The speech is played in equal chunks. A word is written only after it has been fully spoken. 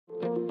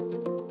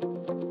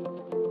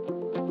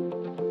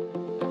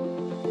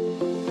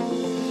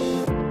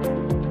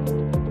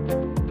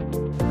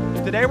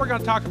Today we're going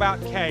to talk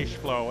about cash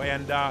flow,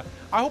 and I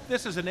hope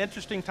this is an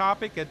interesting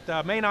topic. It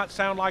may not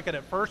sound like it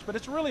at first, but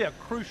it's really a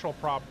crucial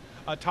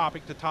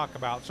topic to talk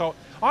about. So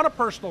on a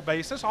personal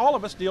basis, all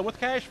of us deal with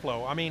cash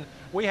flow. I mean,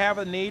 we have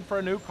a need for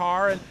a new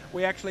car, and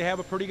we actually have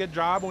a pretty good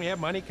job and we have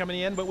money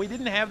coming in, but we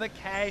didn't have the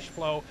cash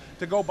flow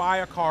to go buy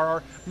a car,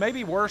 or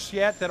maybe worse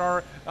yet,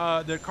 that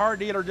the car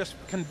dealer just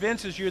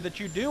convinces you that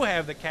you do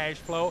have the cash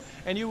flow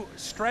and you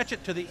stretch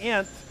it to the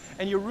nth,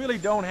 and you really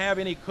don't have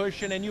any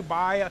cushion, and you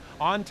buy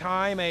on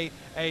time a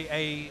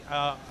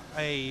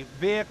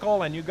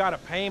vehicle, and you got a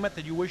payment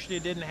that you wish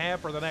you didn't have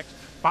for the next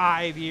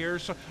 5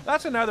 years. So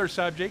that's another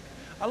subject.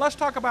 Let's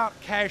talk about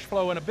cash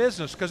flow in a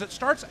business, because it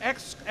starts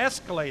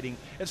escalating.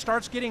 It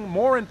starts getting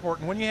more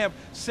important when you have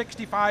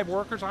 65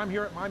 workers. I'm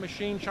here at my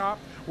machine shop.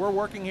 We're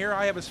working here.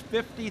 I have a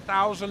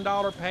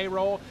 $50,000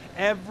 payroll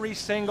every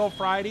single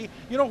Friday.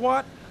 You know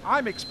what?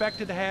 I'm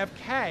expected to have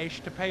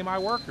cash to pay my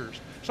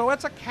workers. So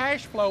it's a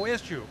cash flow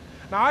issue.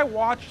 Now, I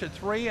watched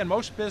three, and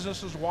most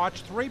businesses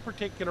watch three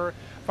particular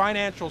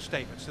financial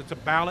statements. It's a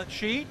balance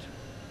sheet,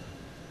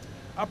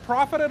 a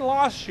profit and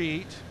loss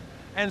sheet,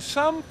 and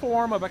some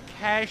form of a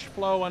cash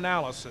flow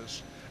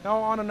analysis. Now,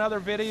 on another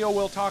video,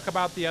 we'll talk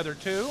about the other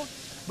two,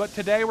 but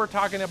today we're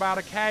talking about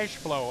a cash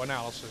flow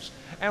analysis.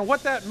 And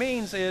what that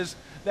means is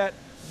that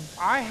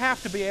I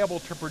have to be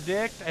able to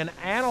predict and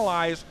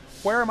analyze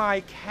where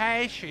my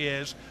cash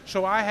is,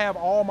 so I have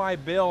all my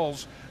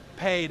bills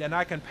paid and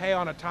I can pay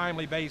on a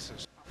timely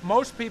basis.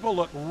 Most people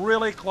look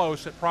really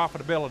close at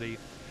profitability,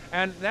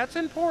 and that's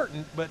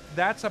important, but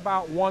that's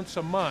about once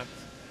a month.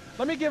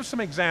 Let me give some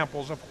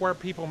examples of where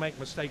people make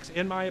mistakes,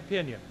 in my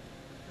opinion.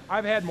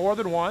 I've had more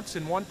than once,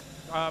 and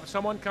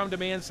someone come to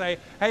me and say,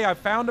 hey, I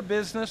found a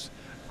business.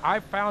 I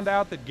found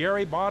out that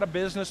Gary bought a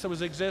business that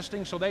was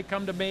existing, so they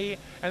come to me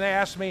and they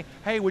ask me,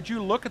 hey, would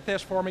you look at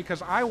this for me,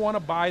 because I want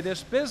to buy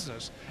this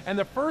business. And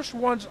the first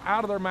ones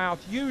out of their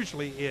mouth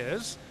usually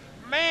is,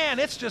 man,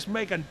 it's just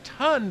making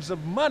tons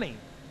of money.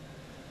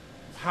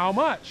 How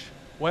much?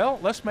 Well,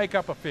 let's make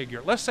up a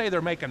figure. Let's say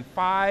they're making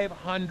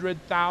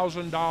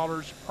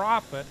 $500,000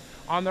 profit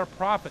on their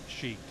profit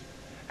sheet.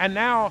 And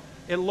now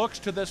it looks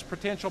to this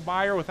potential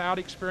buyer without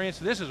experience,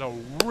 this is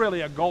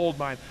really a gold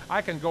mine.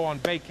 I can go on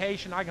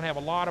vacation, I can have a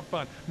lot of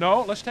fun.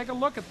 No, let's take a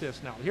look at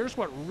this now. Here's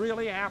what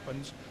really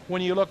happens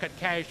when you look at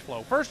cash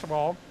flow. First of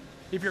all,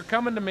 if you're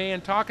coming to me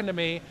and talking to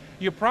me,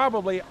 you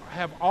probably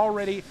have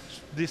already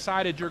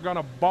decided you're going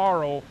to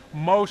borrow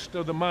most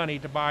of the money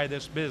to buy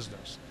this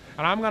business.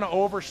 And I'm going to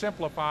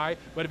oversimplify,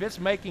 but if it's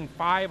making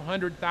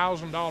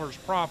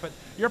 $500,000 profit,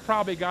 you're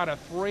probably got a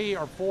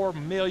 $3 or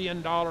 $4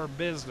 million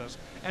business.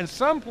 And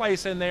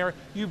someplace in there,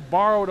 you've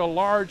borrowed a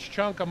large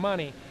chunk of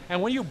money.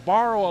 And when you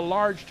borrow a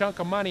large chunk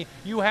of money,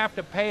 you have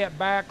to pay it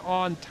back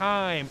on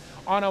time,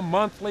 on a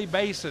monthly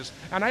basis.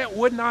 And it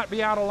would not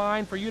be out of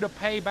line for you to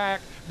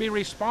be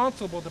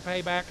responsible to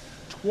pay back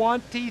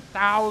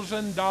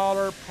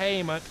 $20,000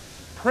 payment,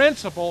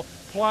 principal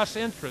plus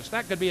interest.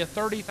 That could be a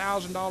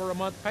 $30,000 a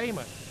month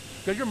payment,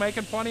 because you're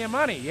making plenty of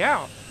money.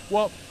 Yeah,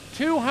 well,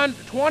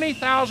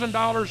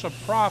 $20,000 of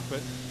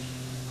profit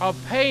of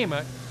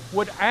payment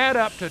would add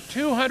up to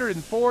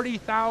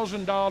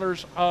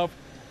 $240,000 of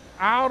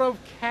out of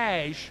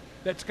cash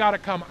that's got to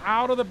come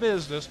out of the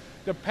business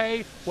to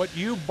pay what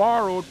you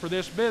borrowed for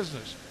this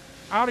business.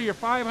 Out of your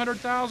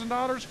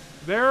 $500,000,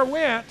 there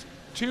went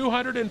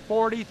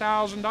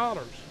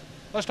 $240,000.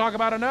 Let's talk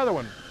about another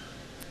one.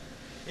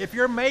 If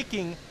you're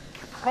making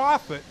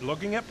profit,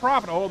 looking at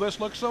profit, oh, this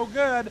looks so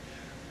good.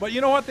 But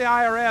you know what, the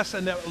IRS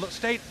and the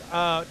state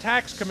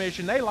tax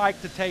commission, they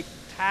like to take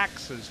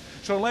taxes.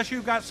 So unless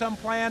you've got some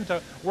plan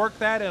to work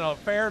that in a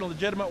fair and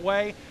legitimate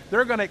way,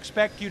 they're going to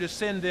expect you to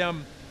send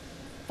them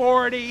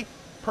 40%.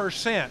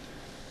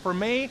 For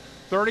me,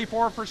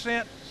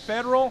 34%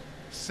 federal,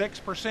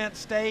 6%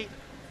 state,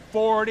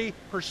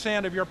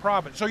 40% of your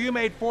profit. So you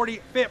made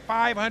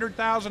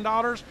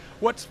 $500,000.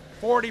 What's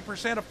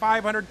 40% of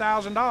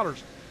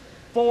 $500,000?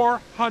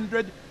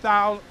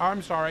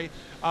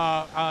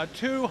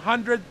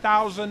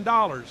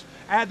 $200,000.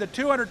 Add the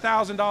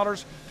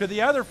 $200,000 to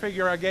the other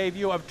figure I gave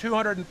you of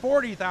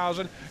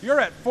 $240,000. You're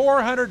at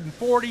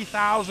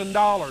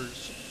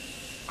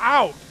 $440,000.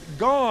 Out,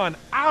 gone,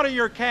 out of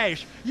your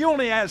cash. You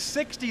only have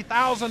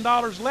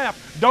 $60,000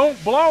 left.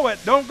 Don't blow it.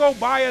 Don't go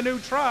buy a new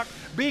truck.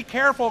 Be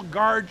careful.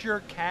 Guard your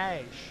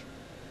cash.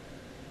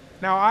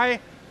 Now, I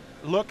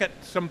look at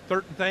some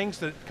certain things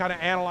that kind of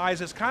analyze.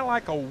 It's kind of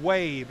like a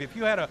wave. If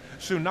you had a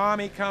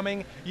tsunami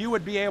coming, you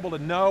would be able to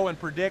know and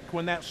predict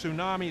when that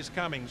tsunami is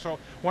coming. So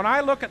when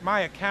I look at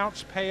my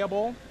accounts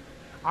payable,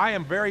 I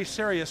am very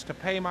serious to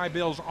pay my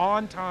bills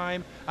on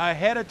time,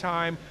 ahead of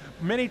time.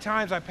 Many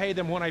times I pay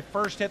them when I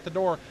first hit the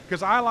door,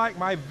 because I like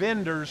my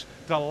vendors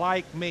to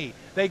like me.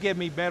 They give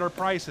me better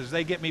prices.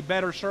 They get me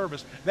better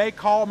service. They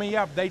call me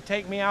up. They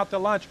take me out to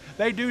lunch.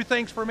 They do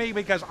things for me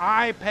because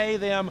I pay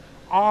them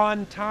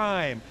on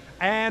time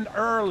and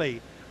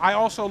early. I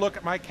also look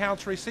at my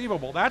accounts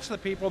receivable. That's the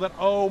people that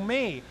owe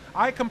me.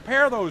 I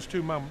compare those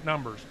two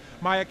numbers.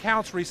 My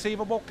accounts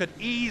receivable could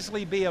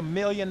easily be $1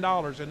 million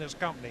in this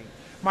company.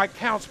 My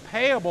accounts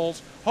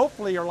payables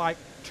hopefully are like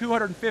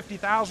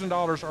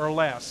 $250,000 or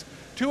less.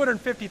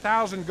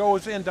 250,000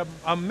 goes into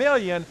a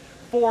million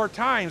 4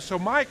 times. So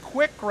my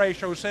quick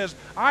ratio says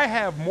I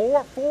have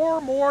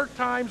 4 more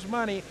times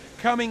money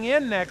coming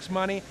in next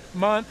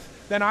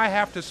month than I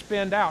have to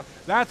spend out.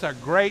 That's a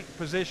great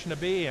position to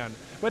be in.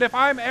 But if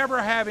I'm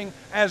ever having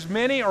as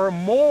many or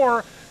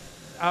more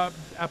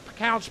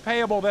accounts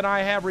payable than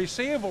I have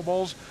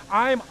receivables,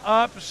 I'm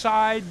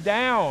upside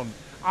down.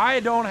 I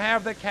don't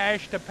have the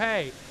cash to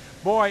pay.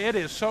 Boy, it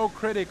is so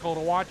critical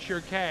to watch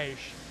your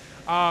cash.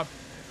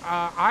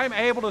 I'm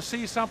able to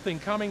see something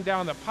coming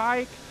down the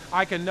pike.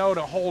 I can know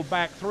to hold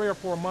back 3 or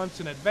 4 months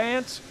in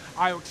advance.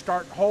 I would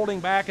start holding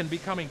back and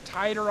becoming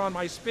tighter on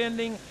my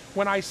spending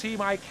when I see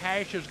my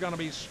cash is going to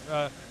be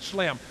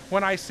slim.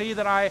 When I see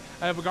that I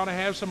am going to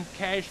have some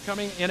cash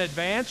coming in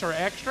advance or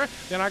extra,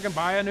 then I can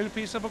buy a new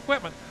piece of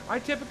equipment. I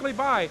typically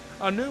buy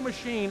a new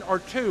machine or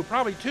 2,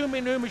 probably 2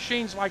 new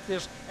machines like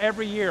this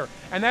every year,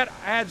 and that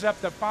adds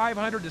up to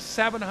 $500,000 to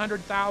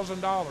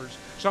 $700,000.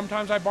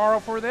 Sometimes I borrow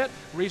for that.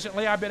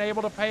 Recently, I've been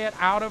able to pay it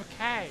out of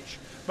cash.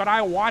 But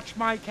I watch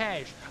my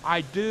cash.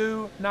 I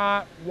do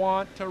not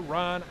want to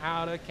run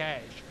out of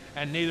cash,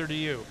 and neither do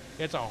you.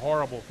 It's a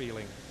horrible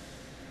feeling.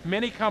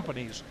 Many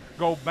companies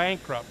go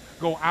bankrupt,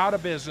 go out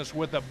of business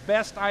with the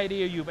best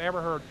idea you've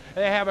ever heard.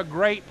 They have a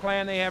great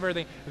plan, they have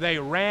everything. They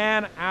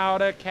ran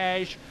out of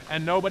cash,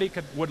 and nobody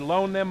would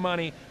loan them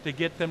money to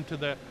get them to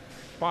the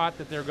spot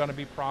that they're going to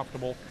be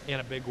profitable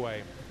in a big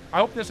way. I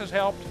hope this has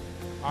helped.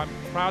 I'm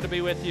proud to be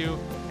with you,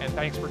 and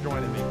thanks for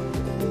joining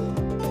me.